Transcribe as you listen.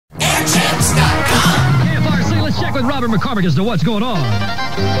with Robert McCormick as to what's going on.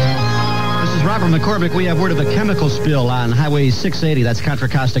 This is Robert McCormick. We have word of a chemical spill on Highway 680. That's Contra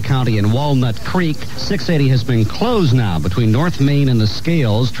Costa County in Walnut Creek. 680 has been closed now between North Main and the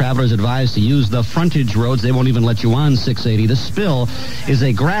Scales. Travelers advised to use the frontage roads. They won't even let you on 680. The spill is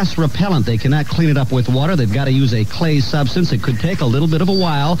a grass repellent. They cannot clean it up with water. They've got to use a clay substance. It could take a little bit of a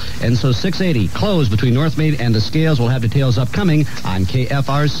while. And so 680 closed between North Main and the Scales. We'll have details upcoming on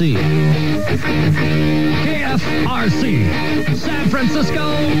KFRC. KFRC, San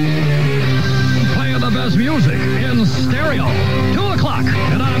Francisco. Playing the best music in stereo. 2 o'clock,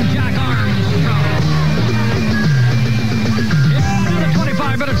 and I'm Jack Armstrong. Yeah,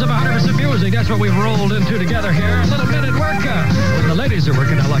 25 minutes of 100% music. That's what we've rolled into together here. A little minute work. When the ladies are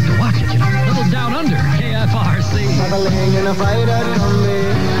working, I like to watch it, you know. A little down under. KFRC.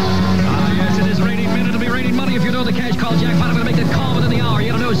 Yes, it is raining men. It'll be raining money if you know the cash call jackpot. I'm going to make that call within the hour.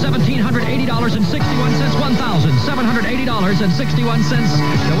 You don't know, $1,780.61. $1,780.61 to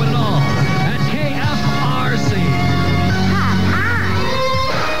win it all at KFRC.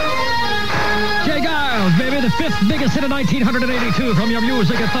 Jay Giles, baby, the 5th biggest hit of 1982 from your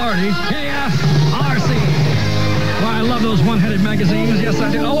music authority, KFRC. Well, I love those one-headed magazines. Yes,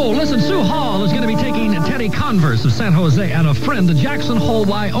 I do. Oh, listen, Sue Hall is going to be taking Teddy Converse of San Jose and a friend to Jackson Hole,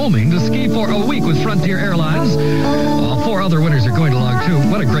 Wyoming to ski for a week with Frontier Airlines. Well, 4 other winners are going along, too.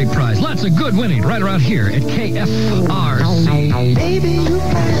 What a great prize. Lots of good winning right around here at KFRC. Baby, you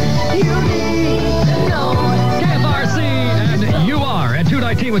KFRC, and you are at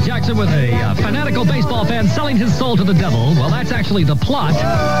 219 with Jackson with a fanatical baseball fan selling his soul to the devil. Well, that's actually the plot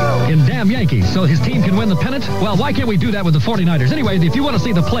in Damn Yankees, so his team can win the pennant. Well, why can't we do that with the 49ers? Anyway, if you want to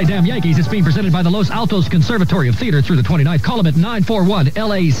see the play Damn Yankees, it's being presented by the Los Altos Conservatory of Theater through the 29th. Call them at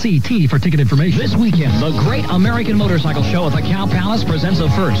 941-LACT for ticket information. This weekend, the Great American Motorcycle Show at the Cow Palace presents the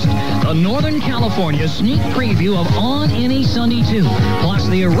first, the Northern California sneak preview of On Any Sunday 2, plus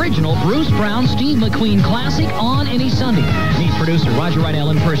the original Bruce Brown Steve McQueen classic On Any Sunday. Meet producer Roger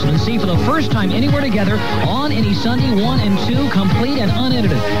Rydell in person and see for the first time anywhere together On Any Sunday 1 and 2, complete and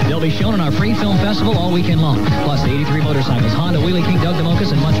unedited. They'll be shown in our free film festival all weekend long. Plus the 83 motorcycles, Honda, Wheelie King, Doug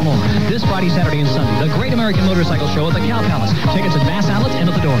DeMocus, and much more. This Friday, Saturday, and Sunday, the Great American Motorcycle Show at the Cow Palace. Tickets at mass outlets and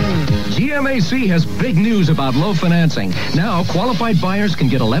at the door. GMAC has big news about low financing. Now, qualified buyers can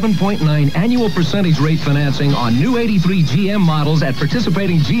get 11.9 annual percentage rate financing on new 83 GM models at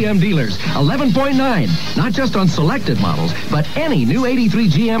participating GM dealers. 11.9, not just on selected models, but any new 83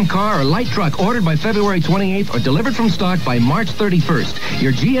 GM car or light truck ordered by February 28th or delivered from stock by March 31st.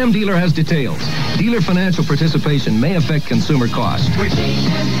 Your GM dealer has details. Dealer financial participation may affect consumer cost.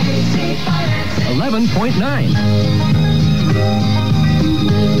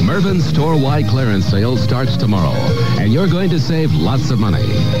 11.9. Mervyn's store-wide clearance sale starts tomorrow, and you're going to save lots of money.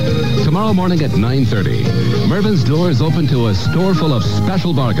 Tomorrow morning at 9:30, Mervyn's doors open to a store full of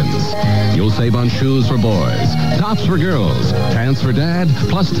special bargains. You'll save on shoes for boys, tops for girls, pants for dad,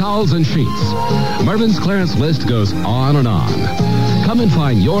 plus towels and sheets. Mervyn's clearance list goes on and on. Come and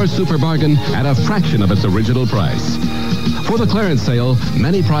find your super bargain at a fraction of its original price. For the clearance sale,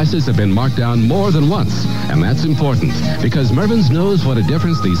 many prices have been marked down more than once, and that's important because Mervyn's knows what a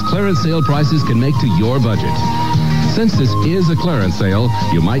difference these clearance sale prices can make to your budget. Since this is a clearance sale,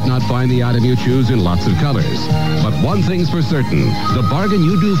 you might not find the item you choose in lots of colors. But one thing's for certain, the bargain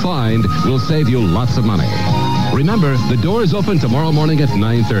you do find will save you lots of money. Remember, the doors open tomorrow morning at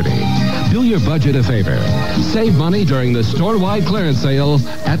 9:30. Do your budget a favor. Save money during the store-wide clearance sale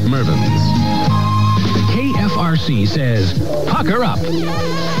at Mervyn's. KFRC says, pucker up.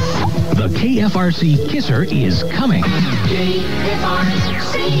 The KFRC Kisser is coming.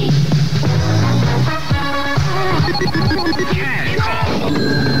 KFRC.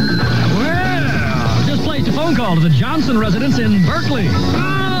 Well, just placed a phone call to the Johnson residence in Berkeley.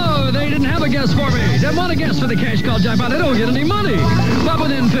 Oh, they didn't have a guest for me. Didn't want a guest for the cash call jackpot. They don't get any money. But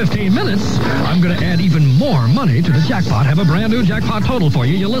within 15 minutes, I'm going to add even more money to the jackpot. Have a brand new jackpot total for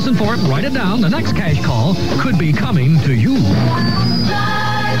you. You listen for it, write it down. The next cash call could be coming to you.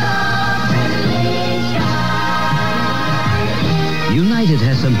 United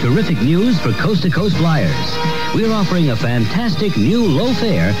has some terrific news for coast-to-coast flyers. We're offering a fantastic new low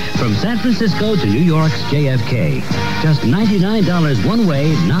fare from San Francisco to New York's JFK. Just $99 one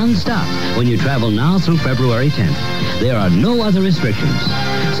way, non-stop, when you travel now through February 10th. There are no other restrictions.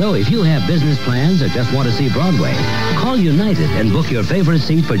 So if you have business plans or just want to see Broadway, call United and book your favorite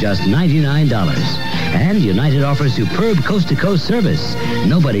seat for just $99. And United offers superb coast-to-coast service.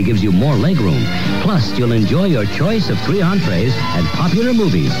 Nobody gives you more legroom. Plus, you'll enjoy your choice of 3 entrees and popular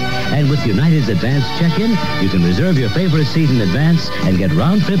movies. And with United's advanced check-in, you can can reserve your favorite seat in advance and get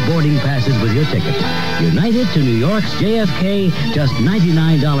round-trip boarding passes with your ticket. United to New York's JFK, just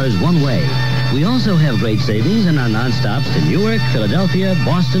 $99 one way. We also have great savings in our nonstops to Newark, Philadelphia,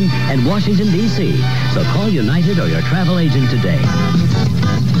 Boston, and Washington, D.C. So call United or your travel agent today.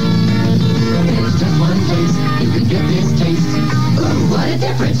 It's just one taste. You can get this taste. Ooh, what a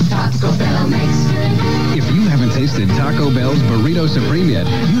difference Taco Bell makes. If you haven't tasted Taco Bell's Burrito Supreme yet,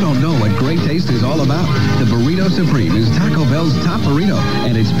 you don't know what great taste is all about. The Burrito Supreme is Taco Bell's top burrito,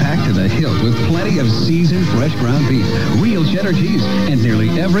 and it's packed to the hilt with plenty of seasoned fresh ground beef, real cheddar cheese, and nearly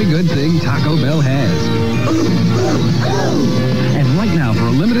every good thing Taco Bell has. And right now, for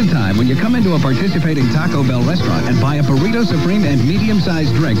a limited time, when you come into a participating Taco Bell restaurant and buy a Burrito Supreme and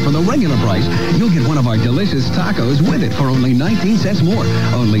medium-sized drink for the regular price, you'll get one of our delicious tacos with it for only 19 cents more.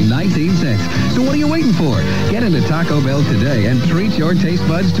 Only 19 cents. So what are you waiting for? Get into Taco Bell today and treat your taste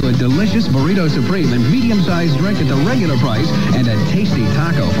buds to a delicious Burrito Supreme and medium-sized drink at the regular price and a tasty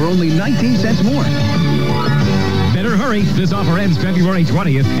taco for only 19 cents more. Better hurry. This offer ends February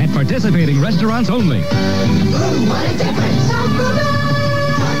 20th at participating restaurants only. Ooh, what a difference Taco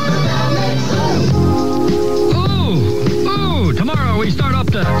Bell makes. Ooh, tomorrow we start up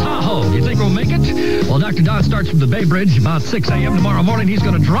to Tahoe. Do you think we'll make it? Well, Dr. Don starts from the Bay Bridge about 6 a.m. tomorrow morning. He's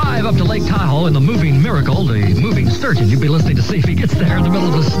going to drive up to Lake Tahoe in the Moving Miracle, the moving sturgeon. You'll be listening to see if he gets there in the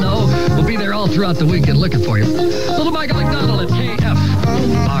middle of the snow. We'll be there all throughout the weekend looking for you. Little Michael McDonald at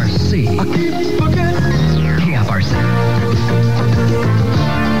KFRC. KFRC.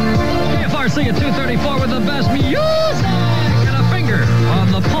 KFRC at 2:34 with the best music and a finger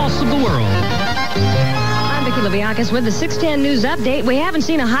on the pulse of the world. I'm Viki Liviakis with the 610 News Update. We haven't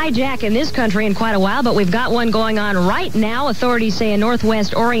seen a hijack in this country in quite a while, but we've got one going on right now. Authorities say a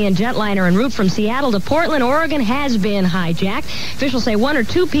Northwest Orient jetliner en route from Seattle to Portland, Oregon has been hijacked. Officials say one or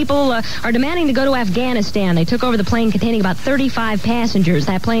two people are demanding to go to Afghanistan. They took over the plane containing about 35 passengers.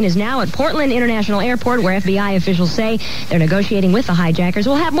 That plane is now at Portland International Airport, where FBI officials say they're negotiating with the hijackers.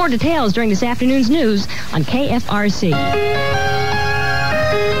 We'll have more details during this afternoon's news on KFRC.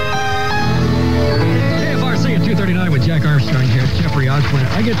 2:39 with Jack Armstrong here at Jeffrey Osborne.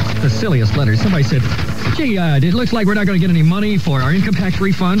 I get the silliest letters. Somebody said, gee, it looks like we're not going to get any money for our income tax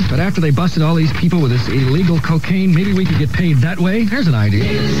refund, but after they busted all these people with this illegal cocaine, maybe we could get paid that way. There's an idea.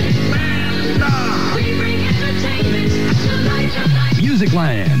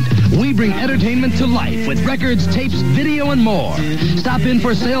 Musicland. We bring entertainment to life with records, tapes, video, and more. Stop in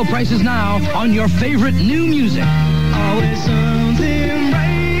for sale prices now on your favorite new music. Always something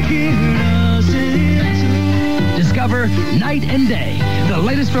breaking us into. Discover Night and Day, the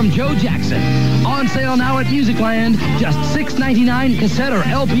latest from Joe Jackson. On sale now at Musicland, just $6.99 cassette or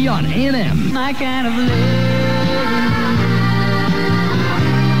LP on A&M. My kind of love.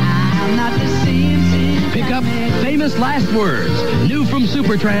 I'm not the same. Pick up Famous Last Words, new from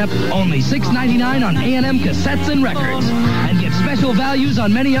Supertramp, only $6.99 on A&M cassettes and records. And get special values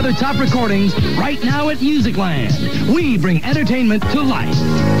on many other top recordings right now at Musicland. We bring entertainment to life.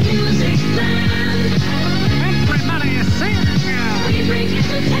 Musicland. Everybody sing. We bring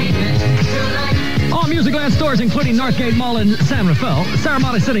entertainment to life. All Musicland stores, including Northgate Mall in San Rafael,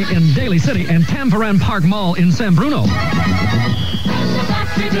 Saramati City in Daly City, and Tamparan Park Mall in San Bruno.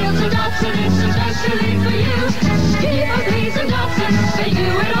 Factory built a Datsun, it's especially for you. People please a Datsun, they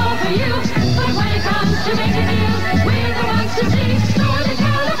do it all for you. But when it comes to making deals, we're the ones to see. Northern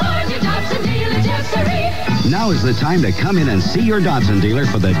California Datsun dealer, Jessery. Now is the time to come in and see your Datsun dealer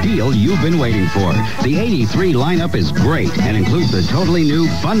for the deal you've been waiting for. The 83 lineup is great and includes the totally new,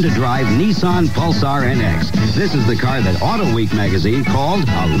 fun-to-drive Nissan Pulsar NX. This is the car that Auto Week magazine called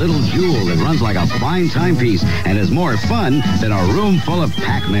a little jewel that runs like a fine timepiece and is more fun than a room full of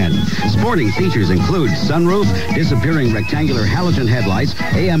Pac-Men. Sporting features include sunroof, disappearing rectangular halogen headlights,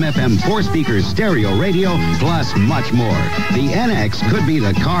 AM/FM 4-speaker stereo radio, plus much more. The NX could be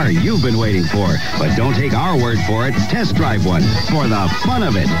the car you've been waiting for, but don't take our word for it. Test drive one for the fun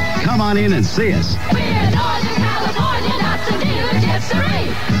of it. Come on in and see us. We're Northern California Datsun dealer,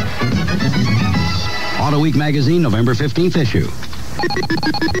 Jessery. Auto Week magazine, November 15th issue.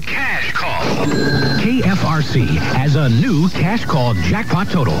 Cash Call. KFRC has a new Cash Call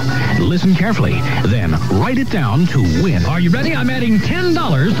jackpot total. Listen carefully, then write it down to win. Are you ready? I'm adding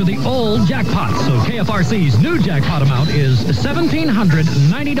 $10 to the old jackpot. So KFRC's new jackpot amount is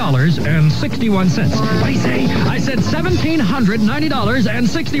 $1,790.61. What do you say? I said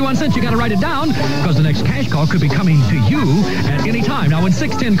 $1,790.61. You got to write it down because the next cash call could be coming to you at any time. Now, when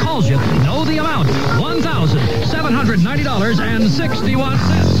 610 calls you, know the amount. $1,790.61.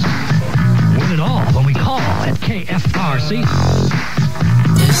 Win it all when we call at KFRC.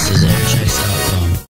 This is aircheck.